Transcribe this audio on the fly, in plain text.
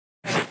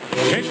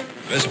Ladies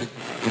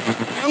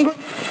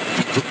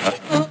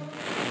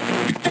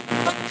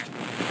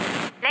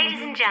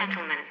and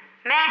gentlemen,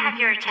 may I have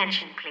your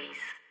attention, please?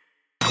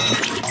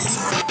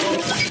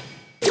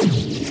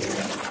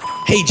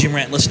 Hey, Gym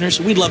Rant listeners,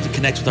 we'd love to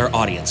connect with our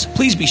audience.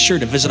 Please be sure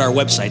to visit our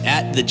website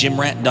at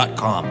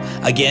thegymrant.com.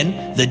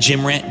 Again,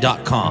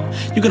 thegymrant.com.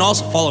 You can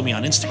also follow me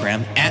on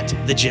Instagram at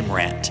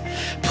thegymrant.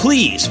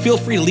 Please feel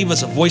free to leave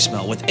us a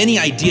voicemail with any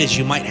ideas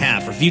you might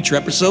have for future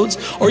episodes,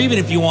 or even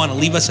if you want to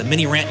leave us a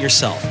mini rant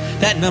yourself.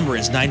 That number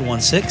is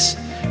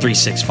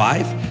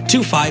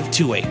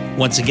 916-365-2528.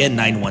 Once again,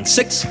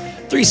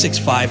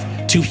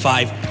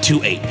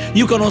 916-365-2528.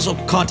 You can also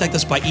contact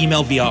us by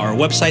email via our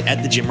website at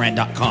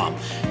thegymrant.com.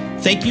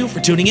 Thank you for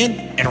tuning in,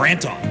 and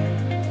rant on.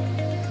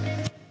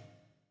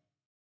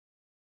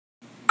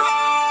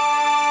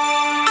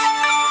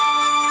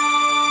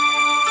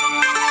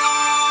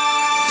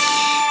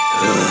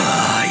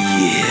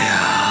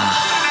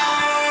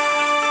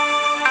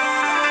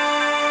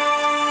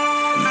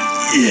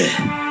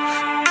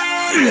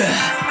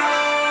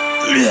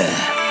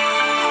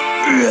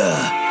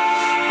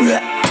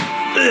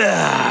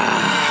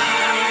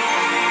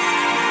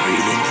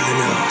 Breathe into the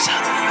nose,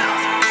 out through the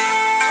mouth.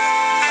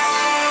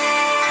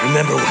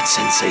 Remember what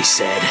Sensei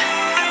said.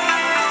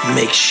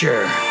 Make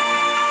sure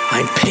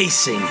I'm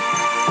pacing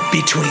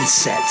between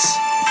sets.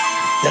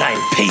 That I'm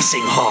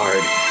pacing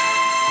hard.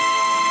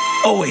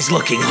 Always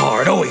looking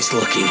hard, always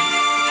looking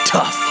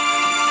tough.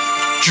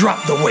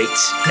 Drop the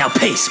weights. Now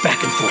pace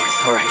back and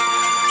forth. All right.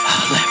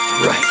 Left,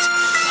 right.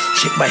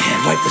 Shake my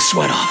head, wipe the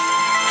sweat off.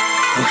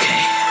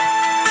 Okay.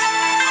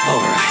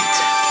 All right.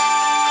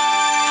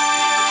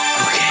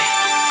 Okay.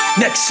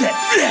 Next set.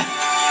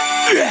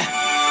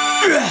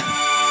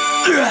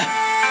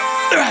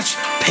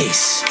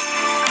 Pace.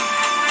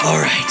 All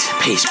right.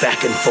 Pace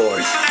back and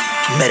forth.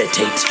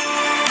 Meditate.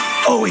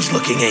 Always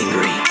looking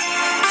angry.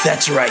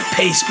 That's right.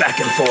 Pace back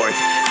and forth.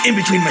 In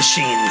between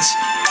machines.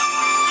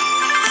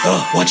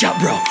 Oh, watch out,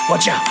 bro.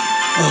 Watch out.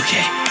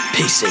 Okay.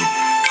 Pacing.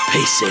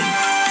 Pacing.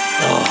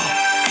 Oh.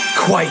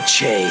 Quite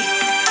Chey.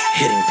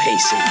 Hitting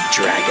pacing.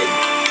 Dragon.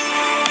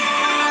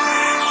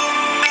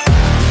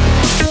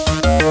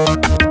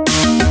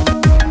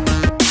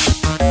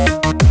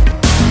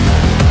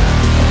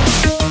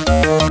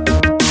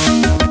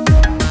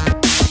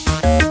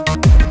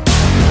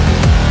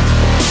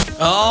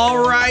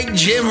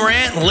 Gym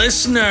Rant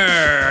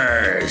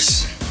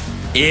listeners,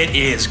 it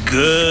is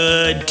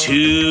good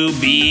to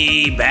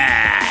be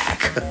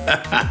back.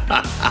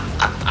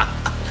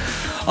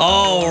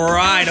 All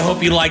right, I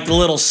hope you liked the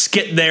little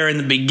skit there in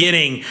the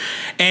beginning.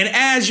 And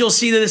as you'll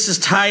see, that this is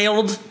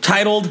titled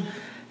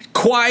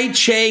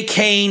Chey,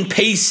 Cain,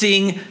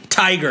 Pacing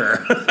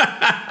Tiger.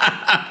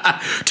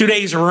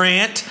 Today's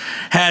rant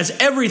has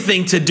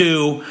everything to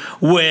do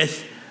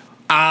with,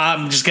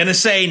 I'm just gonna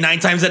say 9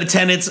 times out of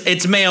 10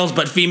 it's males,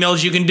 but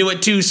females you can do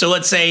it too. So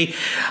let's say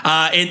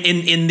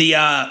in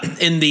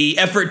the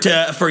effort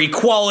for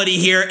equality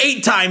here,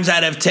 8 times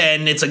out of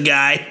 10 it's a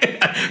guy,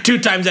 2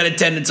 times out of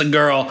 10 it's a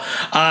girl,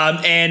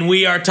 and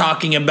we are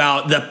talking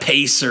about the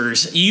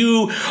pacers.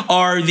 You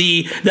are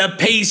the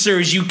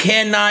pacers. You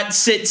cannot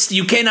sit.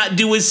 You cannot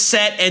do a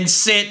set and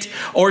sit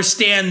or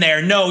stand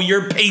there. No,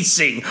 you're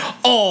pacing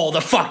all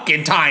the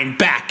fucking time,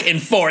 back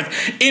and forth,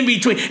 in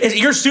between.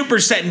 You're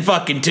supersetting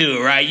fucking too.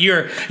 Right,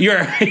 you're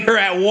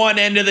at one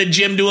end of the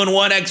gym doing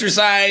one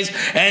exercise,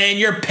 and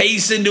you're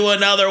pacing to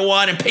another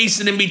one, and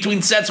pacing in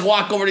between sets.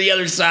 Walk over to the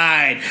other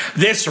side.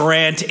 This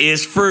rant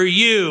is for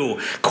you.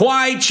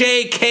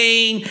 Chey,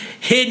 Cain,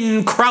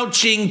 hidden,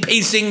 crouching,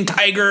 pacing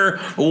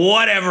tiger,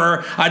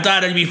 whatever. I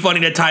thought it'd be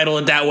funny to title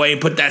it that way and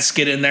put that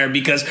skit in there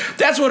because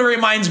that's what it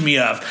reminds me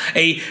of.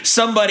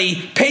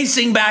 Somebody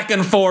pacing back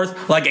and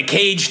forth like a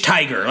caged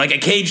tiger, like a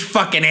caged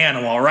fucking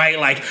animal, right?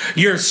 Like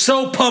you're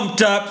so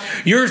pumped up,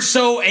 you're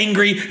so angry,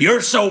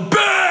 you're so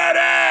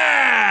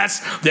badass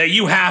that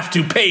you have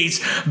to pace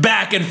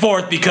back and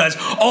forth because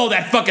all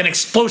that fucking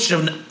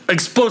explosive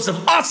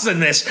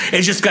awesomeness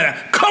is just gonna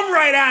come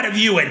right out of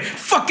you and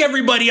fuck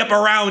everybody up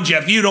around you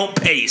if you don't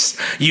pace,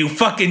 you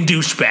fucking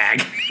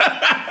douchebag.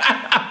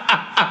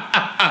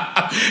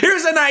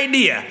 Here's an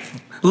idea.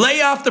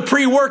 Lay off the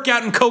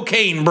pre-workout and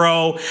cocaine,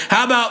 bro.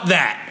 How about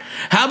that?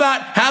 How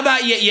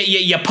about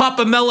you pop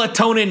a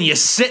melatonin, you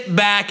sit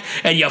back,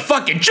 and you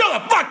fucking chill the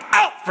fuck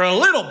out for a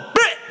little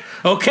bit,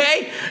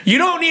 okay? You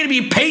don't need to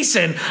be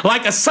pacing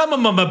like a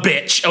summum-a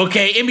bitch,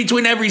 okay, in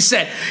between every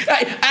set.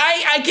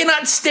 I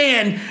cannot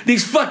stand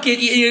these fucking,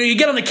 you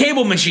get on the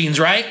cable machines,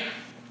 right?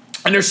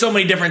 And there's so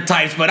many different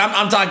types, but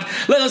I'm talking,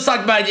 let's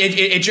talk about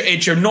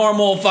it's your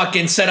normal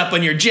fucking setup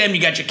in your gym.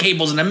 You got your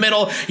cables in the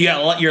middle, you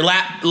got your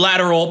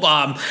lateral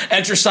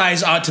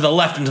exercise to the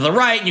left and to the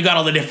right, and you got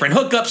all the different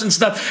hookups and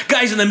stuff.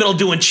 Guys in the middle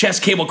doing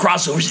chest cable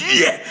crossovers.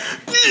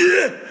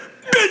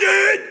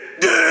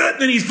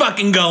 Then he's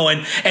fucking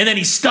going, and then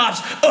he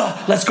stops.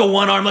 Let's go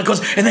one arm, and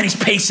then he's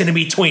pacing in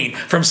between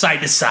from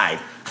side to side.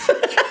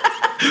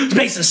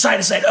 pacing side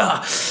to side.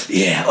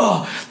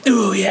 Yeah,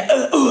 ooh, yeah,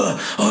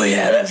 oh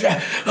yeah, that's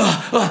right.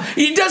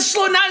 He does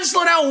slow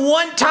down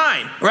one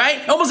time,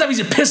 right? Almost like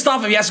he's pissed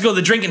off if he has to go to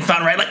the drinking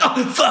fountain, right? Like,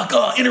 oh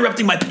fuck,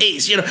 interrupting my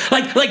pace, you know?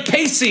 Like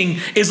pacing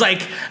is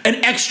like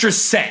an extra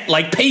set.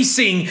 Like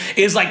pacing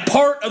is like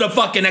part of the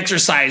fucking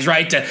exercise,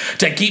 right?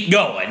 To keep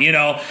going, you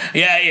know?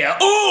 Yeah.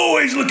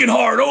 Always looking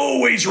hard,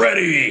 always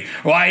ready,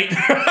 right?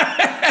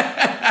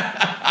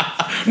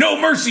 No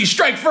mercy,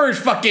 strike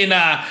first, fucking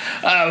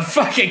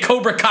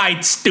Cobra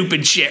Kai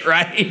stupid shit,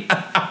 right?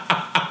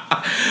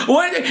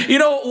 What, you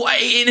know,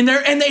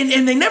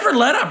 and they never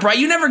let up, right?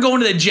 You never go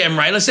into the gym,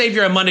 right? Let's say if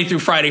you're a Monday through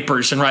Friday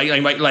person,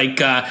 right? Like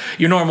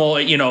your normal,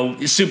 you know,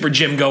 super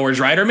gym goers,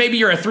 right? Or maybe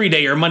you're a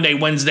 3-day or Monday,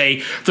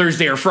 Wednesday,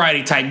 Thursday, or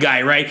Friday type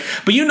guy, right?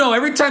 But you know,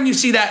 every time you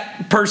see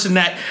that person,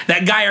 that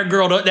guy or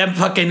girl, that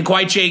fucking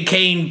Chey,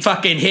 Cain,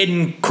 fucking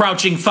hidden,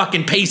 crouching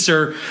fucking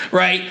pacer,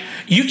 right?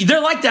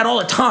 They're like that all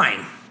the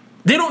time.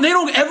 They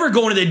don't ever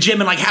go into the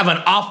gym and like have an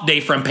off day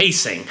from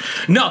pacing.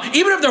 No,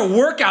 even if their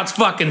workouts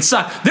fucking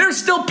suck, they're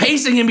still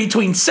pacing in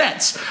between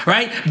sets,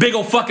 right? Big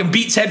old fucking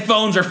Beats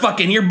headphones or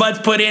fucking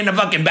earbuds put in and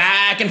fucking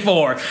back and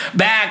forth.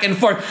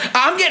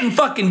 I'm getting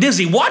fucking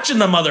dizzy watching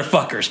the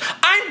motherfuckers.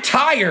 I'm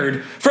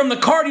tired from the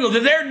cardio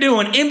that they're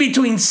doing in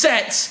between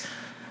sets,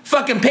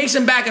 fucking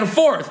pacing back and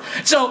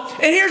forth. So,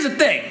 and here's the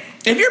thing.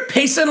 If you're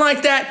pacing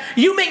like that,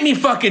 you make me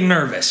fucking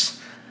nervous.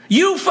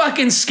 You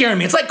fucking scare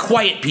me. It's like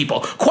quiet people.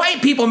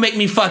 Quiet people make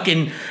me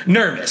fucking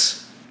nervous.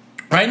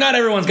 Right? Not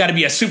everyone's got to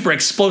be a super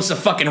explosive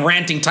fucking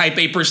ranting type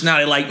A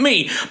personality like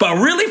me, but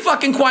really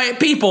fucking quiet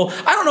people,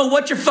 I don't know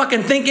what you're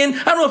fucking thinking.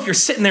 I don't know if you're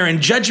sitting there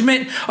in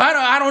judgment.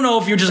 I don't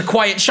know if you're just a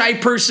quiet, shy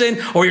person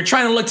or you're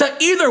trying to look tough.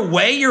 Either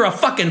way, you're a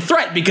fucking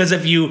threat because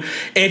if you're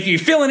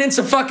feeling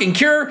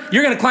insecure,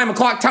 you're going to climb a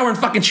clock tower and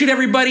fucking shoot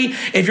everybody.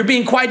 If you're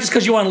being quiet just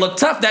because you want to look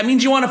tough, that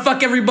means you want to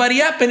fuck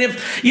everybody up. And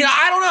if, you know,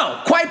 I don't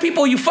know. Quiet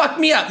people, you fuck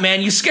me up,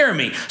 man. You scare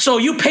me. So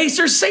you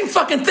pacers, same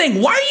fucking thing.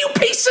 Why are you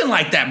pacing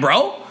like that,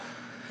 bro?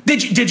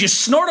 Did you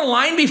snort a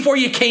line before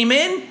you came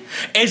in?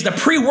 Is the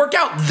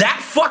pre-workout that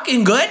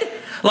fucking good?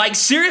 Like,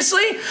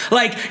 seriously?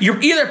 Like,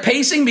 you're either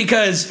pacing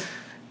because,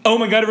 oh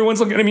my God, everyone's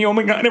looking at me. Oh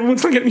my God,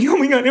 everyone's looking at me. Oh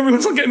my God,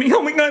 everyone's looking at me.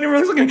 Oh my God,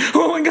 everyone's looking at me.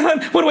 Oh my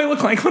God, what do I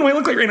look like? What do I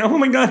look like right now? Oh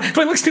my God,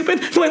 do I look stupid?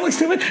 Do I look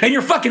stupid? And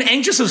you're fucking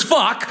anxious as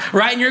fuck,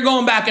 right? And you're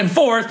going back and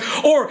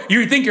forth. Or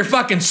you think you're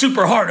fucking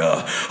super hard.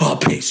 Oh,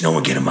 pace, no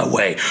one get in my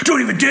way. Don't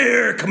even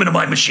dare come into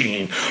my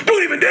machine.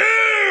 Don't even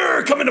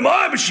dare come into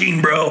my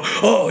machine, bro.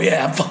 Oh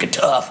yeah, I'm fucking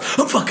tough.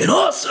 I'm fucking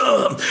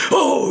awesome.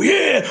 Oh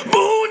yeah,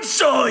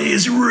 Bonesaw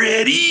is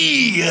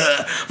ready.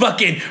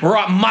 Fucking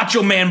raw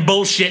macho man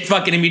bullshit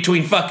fucking in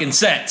between fucking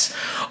sets.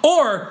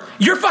 Or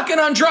you're fucking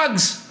on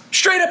drugs.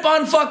 Straight up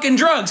on fucking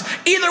drugs.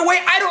 Either way,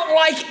 I don't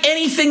like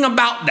anything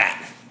about that.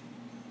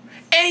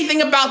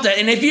 Anything about that.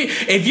 And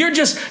if you're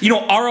just, you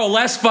know,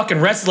 RLS fucking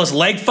restless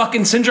leg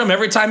fucking syndrome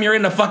every time you're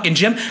in the fucking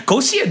gym, go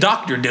see a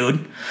doctor,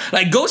 dude.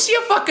 Like, go see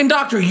a fucking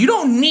doctor. You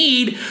don't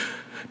need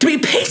to be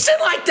pacing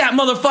like that,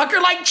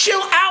 motherfucker. Like,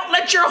 chill out.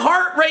 Let your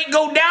heart rate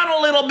go down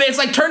a little bit. It's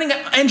like turning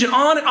an engine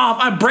on and off.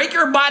 I break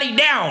your body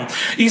down.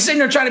 You're sitting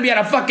there trying to be at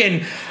a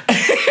fucking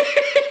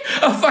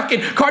a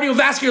fucking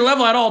cardiovascular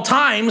level at all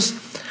times.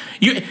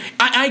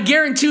 I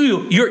guarantee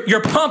you,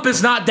 your pump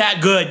is not that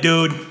good,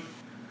 dude.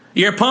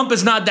 Your pump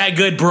is not that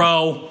good,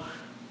 bro.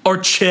 Or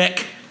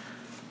chick.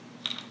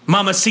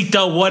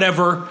 Mamacita,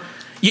 whatever.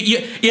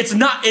 It's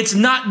not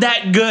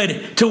that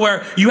good to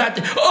where you have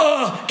to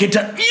get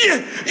to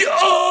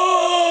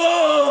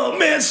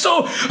man,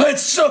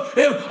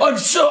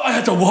 I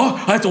have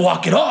to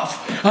walk it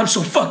off. I'm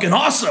so fucking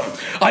awesome.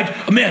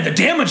 Man, the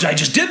damage I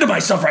just did to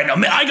myself right now,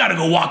 man, I gotta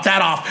go walk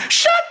that off.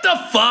 Shut the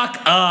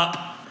fuck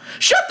up.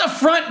 Shut the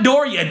front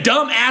door, you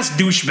dumb ass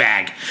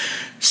douchebag.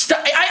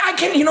 I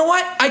can't. You know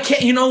what? I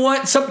can't. You know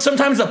what?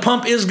 Sometimes the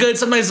pump is good.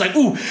 Sometimes it's like,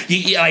 ooh,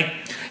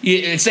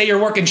 you say you're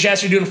working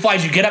chest, you're doing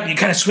flies, you get up and you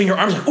kind of swing your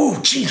arms like,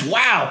 ooh, geez,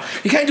 wow.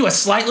 You kind of do a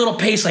slight little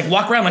pace, like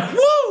walk around like,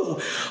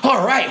 woo,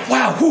 all right,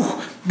 wow, whoo.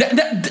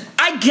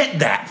 I get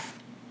that.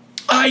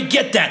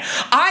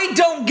 I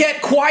don't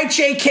get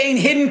Chey, Cain,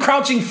 hidden,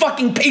 crouching,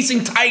 fucking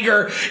pacing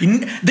tiger,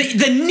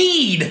 the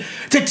need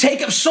to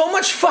take up so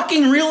much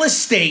fucking real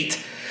estate,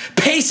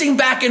 pacing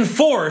back and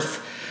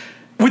forth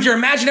with your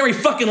imaginary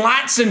fucking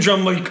lat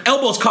syndrome, with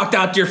elbows cocked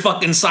out to your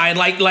fucking side,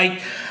 like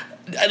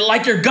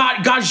you're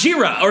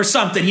Gajira or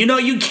something. You know,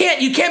 you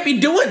can't be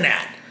doing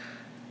that.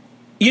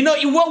 You know,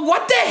 well,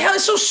 what the hell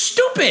is so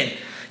stupid?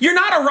 You're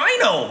not a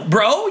rhino,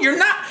 bro. You're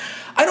not.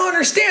 I don't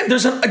understand.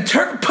 There's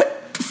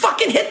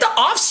fucking hit the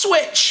off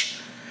switch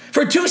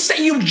for 2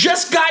 seconds. You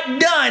just got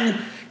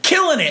done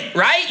killing it,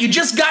 right? You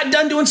just got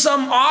done doing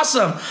something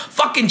awesome.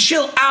 Fucking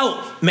chill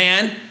out,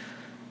 man.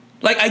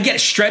 Like, I get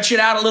stretch it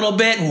out a little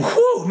bit.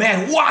 Whoo,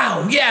 man,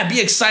 wow, yeah,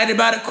 be excited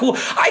about it, cool.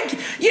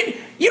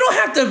 You don't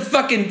have to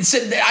fucking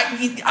sit there.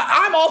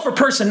 I'm all for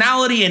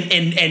personality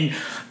and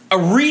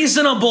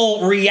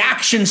reasonable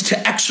reactions to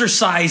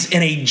exercise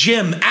in a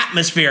gym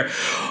atmosphere.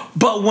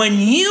 But when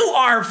you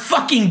are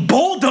fucking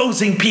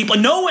bulldozing people,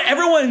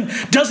 everyone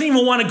doesn't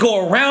even want to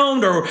go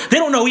around, or they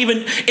don't know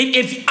even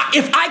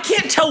if I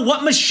can't tell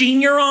what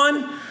machine you're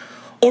on,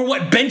 or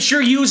what bench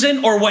you're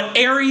using, or what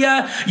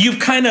area you've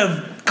kind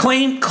of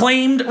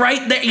claimed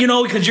right there,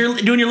 because you're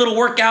doing your little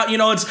workout,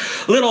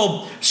 it's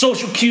little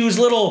social cues,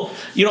 little,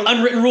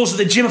 unwritten rules of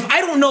the gym. If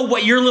I don't know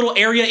what your little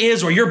area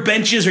is, or your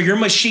bench is, or your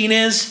machine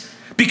is,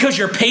 because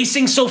you're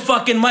pacing so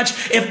fucking much,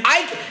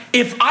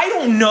 if I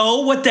don't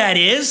know what that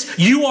is,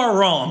 you are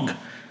wrong.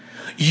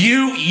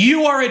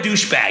 You are a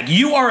douchebag.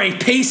 You are a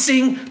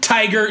pacing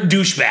tiger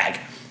douchebag.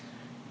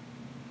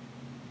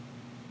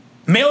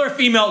 Male or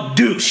female,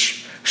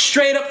 douche.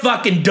 Straight up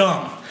fucking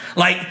dumb.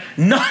 Like,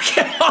 knock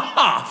it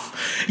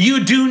off.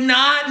 You do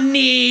not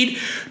need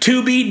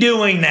to be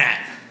doing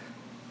that.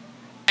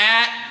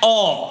 At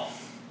all.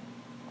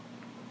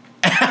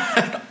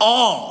 At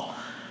all.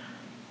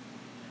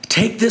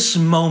 Take this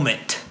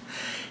moment,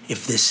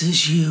 if this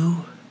is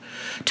you,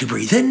 to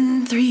breathe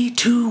in 3,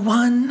 2,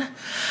 1,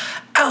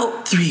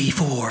 out 3,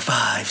 4,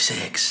 5,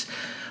 6,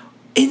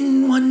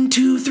 in 1,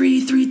 2,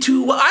 3, 3,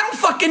 2, 1. I don't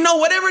fucking know,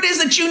 whatever it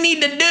is that you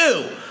need to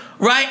do.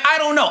 Right? I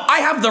don't know.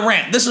 I have the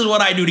rant. This is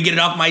what I do to get it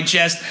off my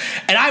chest.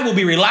 And I will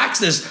be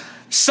relaxed as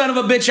son of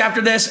a bitch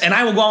after this. And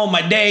I will go on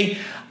with my day.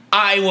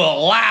 I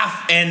will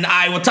laugh and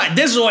I will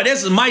this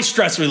is my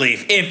stress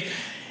relief. If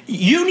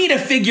you need to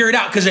figure it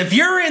out, because if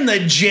you're in the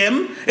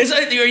gym,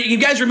 you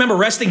guys remember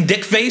Resting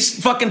Dick Face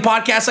fucking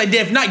podcast I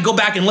did? If not, go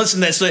back and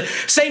listen to this.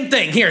 Same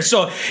thing here.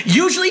 So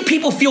usually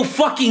people feel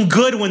fucking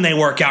good when they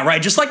work out,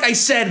 right? Just like I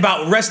said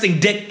about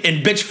resting dick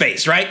and bitch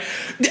face, right?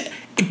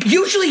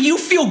 Usually you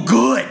feel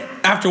good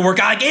after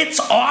workout. Like, it's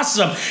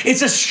awesome.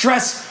 It's a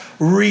stress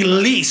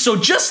release. So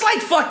just like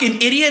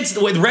fucking idiots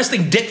with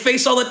resting dick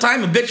face all the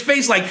time and bitch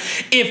face, like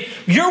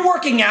if you're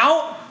working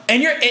out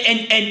and you're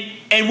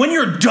and when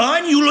you're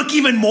done, you look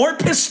even more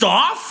pissed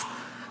off.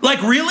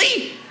 Like,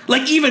 really?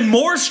 Like, even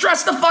more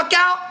stressed the fuck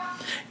out?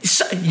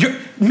 So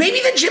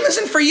maybe the gym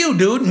isn't for you,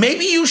 dude.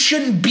 Maybe you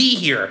shouldn't be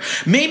here.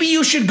 Maybe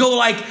you should go,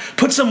 like,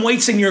 put some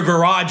weights in your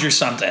garage or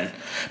something.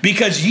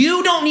 Because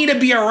you don't need to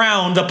be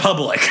around the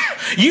public.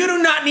 You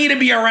do not need to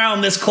be around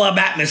this club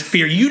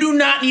atmosphere. You do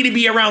not need to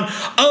be around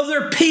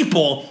other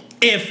people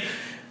if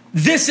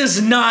this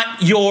is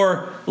not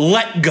your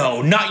let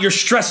go, not your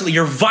stress,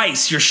 your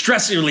vice, your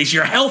stress release,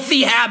 your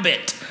healthy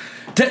habit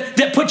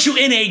that puts you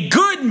in a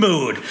good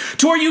mood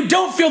to where you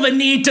don't feel the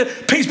need to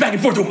pace back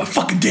and forth. Oh, my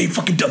fucking day,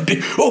 fucking dumb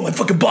bitch. Oh, my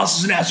fucking boss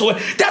is an asshole.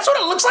 That's what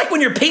it looks like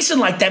when you're pacing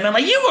like that, man.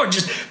 Like, you are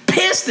just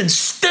pissed and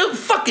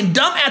fucking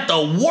dumb at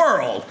the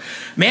world,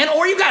 man.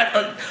 Or you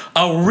got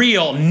a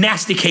real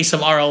nasty case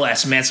of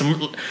RLS, man.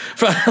 Some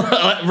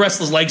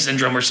restless leg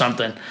syndrome or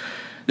something.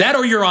 That,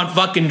 or you're on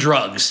fucking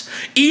drugs.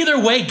 Either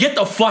way, get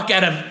the fuck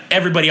out of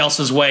everybody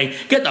else's way.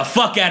 Get the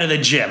fuck out of the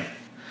gym.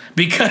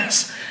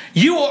 Because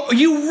you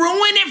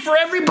ruin it for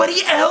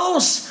everybody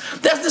else.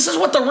 This is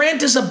what the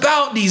rant is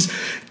about.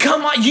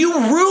 Come on, you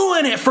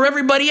ruin it for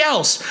everybody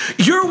else.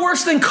 You're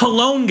worse than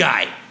Cologne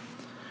Guy.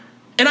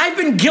 And I've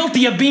been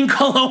guilty of being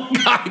Cologne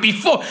Guy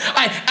before.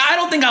 I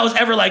don't think I was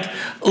ever like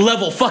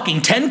level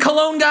fucking 10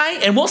 Cologne Guy.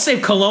 And we'll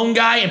save Cologne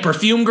Guy and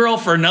Perfume Girl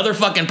for another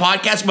fucking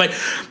podcast. But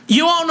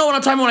you all know what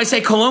I'm talking about when I say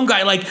Cologne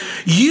Guy. Like,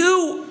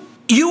 you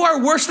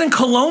are worse than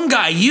Cologne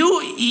Guy.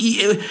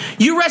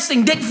 You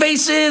resting dick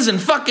faces and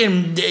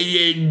fucking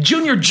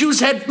junior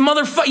juice head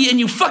motherfucker, and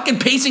you fucking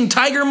pacing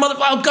tiger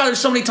motherfucker. Oh God, there's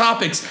so many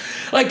topics.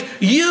 Like,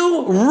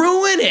 you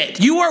ruin it.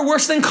 You are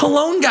worse than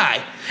Cologne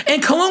Guy.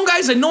 And Cologne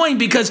Guy's annoying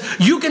because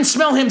you can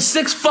smell him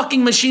 6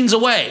 fucking machines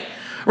away,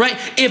 right?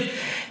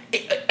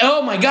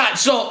 Oh my God.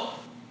 So,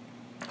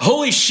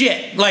 holy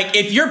shit. Like,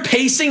 if your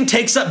pacing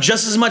takes up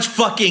just as much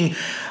fucking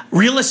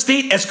real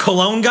estate as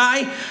Cologne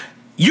Guy,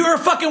 you're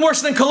fucking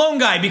worse than Cologne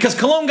Guy, because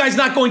Cologne Guy's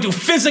not going to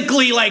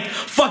physically, like,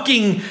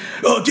 fucking,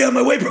 oh, get out of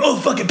my way, bro. Oh,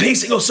 fucking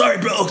pacing. Oh, sorry,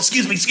 bro. Oh,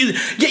 excuse me.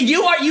 Yeah,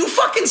 you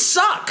fucking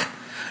suck.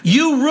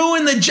 You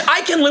ruin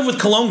I can live with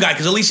Cologne Guy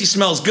because at least he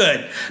smells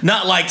good,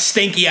 not like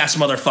stinky ass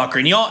motherfucker.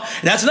 And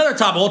that's another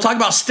topic. We'll talk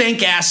about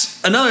stink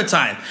ass another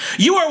time.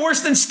 You are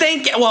worse than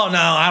stink. Well, no,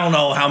 I don't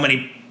know how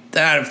many.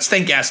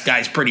 Stink ass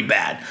guy's pretty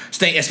bad.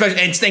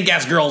 And stink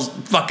ass girls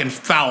fucking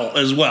foul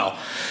as well.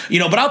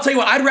 But I'll tell you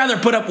what, I'd rather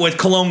put up with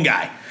Cologne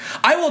Guy.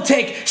 I will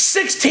take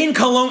 16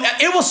 cologne.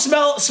 It will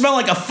smell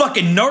like a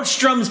fucking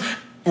Nordstrom's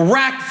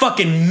rack,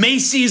 fucking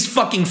Macy's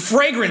fucking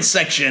fragrance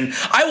section.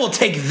 I will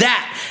take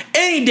that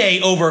any day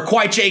over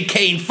Chey,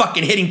 Cain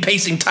fucking hitting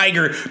pacing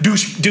tiger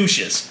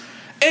douches.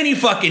 Any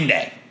fucking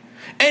day.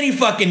 Any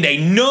fucking day.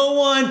 No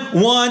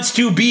one wants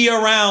to be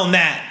around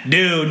that,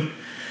 dude.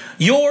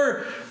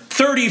 You're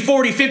 30,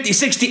 40, 50,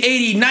 60,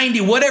 80,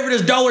 90, whatever it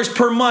is, dollars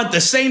per month,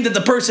 the same that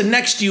the person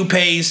next to you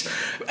pays.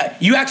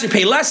 You actually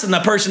pay less than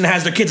the person that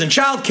has their kids in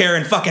childcare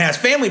and fucking has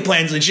family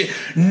plans and shit.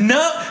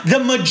 No, the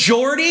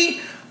majority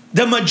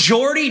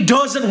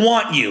doesn't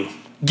want you.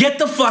 Get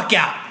the fuck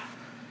out.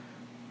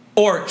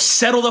 Or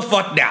settle the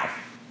fuck down.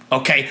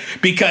 Okay?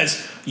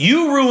 Because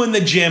you ruin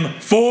the gym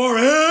for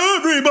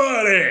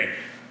everybody.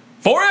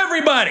 For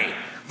everybody.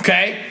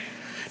 Okay?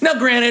 Now,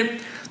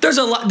 granted, There's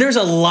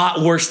a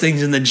lot worse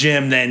things in the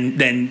gym than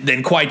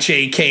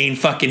Chey, Cain,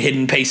 fucking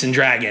Hidden Pacing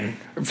Dragon,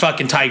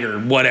 fucking Tiger,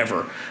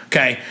 whatever.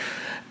 Okay,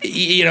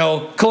 you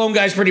know, Cologne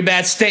guy's pretty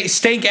bad.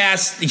 Stank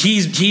ass.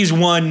 He's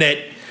one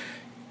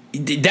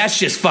that's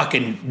just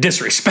fucking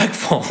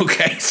disrespectful.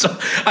 Okay, so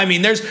I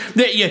mean,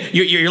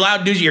 you're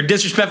allowed to do your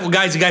disrespectful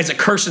guys, the guys that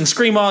curse and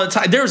scream all the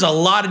time. There's a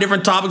lot of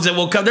different topics that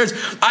will come.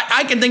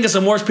 I can think of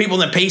some worse people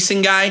than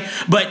Pacing Guy,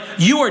 but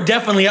you are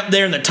definitely up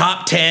there in the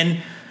top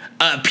 10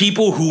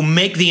 people who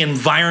make the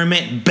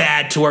environment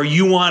bad to where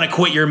you want to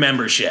quit your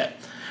membership.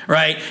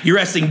 Right? You're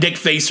wrestling dick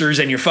facers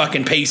and you're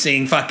fucking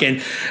pacing,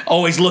 fucking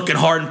always looking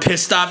hard and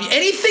pissed off.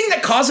 Anything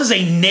that causes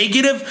a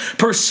negative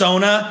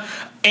persona,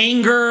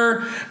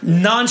 anger,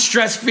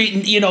 non-stress,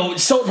 you know,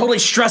 so totally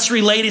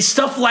stress-related,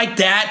 stuff like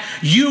that,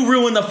 you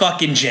ruin the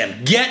fucking gym.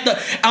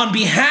 On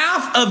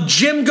behalf of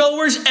gym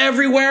goers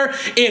everywhere,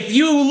 if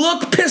you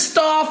look pissed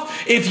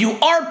off, if you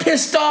are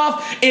pissed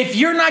off, if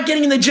you're not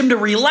getting in the gym to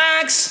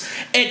relax,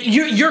 and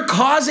you're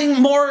causing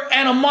more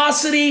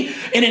animosity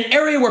in an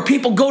area where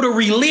people go to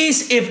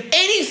release, if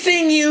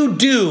anything you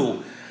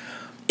do,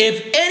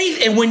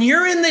 and when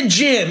you're in the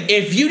gym,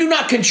 if you do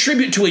not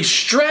contribute to a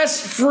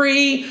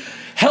stress-free,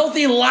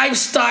 healthy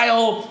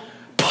lifestyle,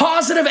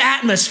 positive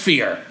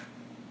atmosphere,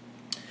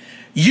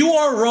 you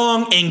are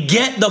wrong and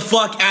get the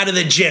fuck out of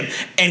the gym.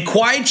 And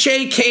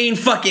Chey, Cain,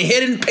 fucking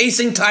Hidden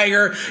Pacing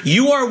Tiger,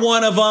 you are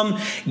one of them.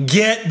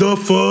 Get the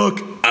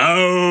fuck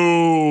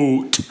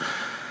out.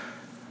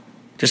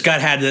 Just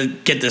had to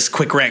get this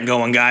quick rant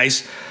going,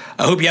 guys.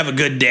 I hope you have a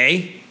good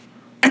day.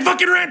 And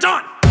fucking rant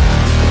on.